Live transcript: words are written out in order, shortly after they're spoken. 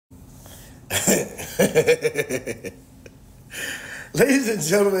Ladies and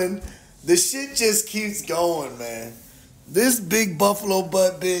gentlemen, the shit just keeps going, man. This big buffalo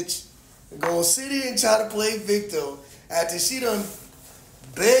butt bitch gonna sit here and try to play victim after she done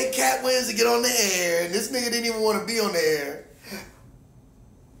begged Cat Williams to get on the air, and this nigga didn't even want to be on the air.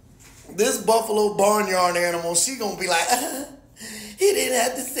 This buffalo barnyard animal, she gonna be like, he didn't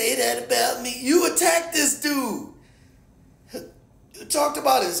have to say that about me. You attacked this dude. You talked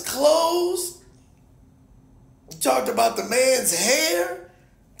about his clothes. You talked about the man's hair.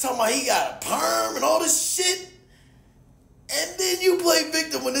 Talking about he got a perm and all this shit. And then you play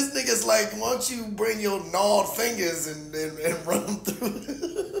victim when this nigga's like, why don't you bring your gnawed fingers and run them through.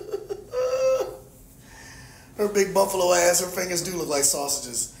 Her big buffalo ass, her fingers do look like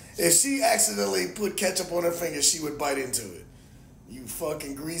sausages. If she accidentally put ketchup on her fingers, she would bite into it. You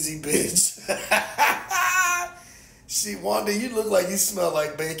fucking greasy bitch. Wanda, you look like you smell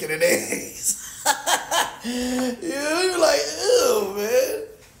like bacon and eggs. You're like, ew, man.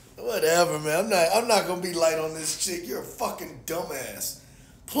 Whatever, man. I'm not gonna be light on this chick. You're a fucking dumbass.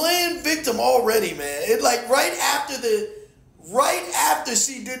 Playing victim already, man. It like right after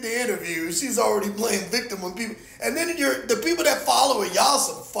she did the interview, she's already playing victim when people, and then the people that follow her, y'all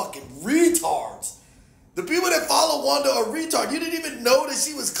some fucking retards. The people that follow Wanda are retards. You didn't even know that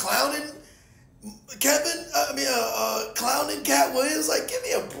she was clowning clowning Cat Williams. Like, give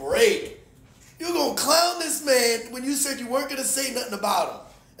me a break. You're gonna clown this man when you said you weren't gonna say nothing about him.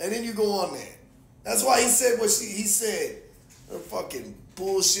 And then you go on there. That's why he said what he said. Her fucking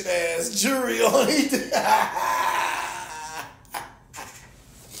bullshit ass jury on it.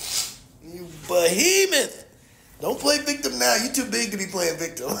 You behemoth. Don't play victim now. You too big to be playing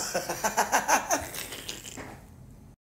victim.